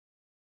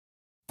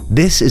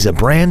This is a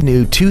brand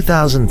new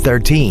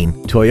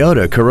 2013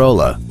 Toyota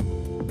Corolla.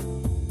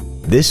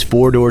 This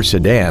four-door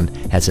sedan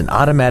has an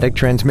automatic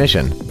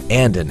transmission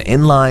and an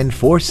inline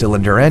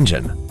four-cylinder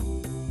engine.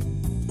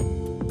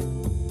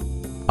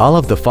 All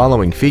of the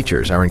following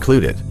features are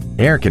included: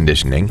 air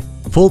conditioning,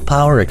 full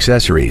power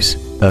accessories,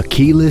 a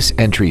keyless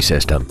entry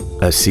system,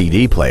 a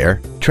CD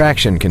player,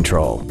 traction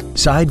control,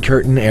 side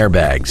curtain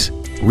airbags,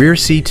 rear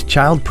seat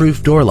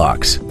child-proof door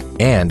locks,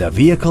 and a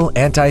vehicle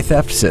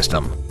anti-theft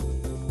system.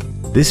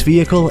 This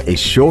vehicle is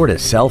sure to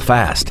sell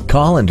fast.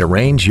 Call and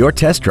arrange your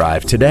test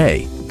drive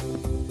today.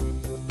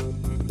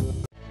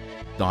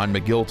 Don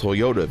McGill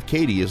Toyota of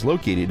Katy is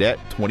located at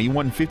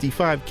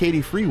 2155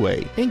 Katy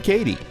Freeway in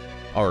Katy.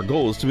 Our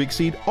goal is to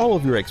exceed all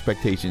of your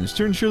expectations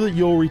to ensure that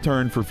you'll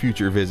return for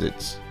future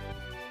visits.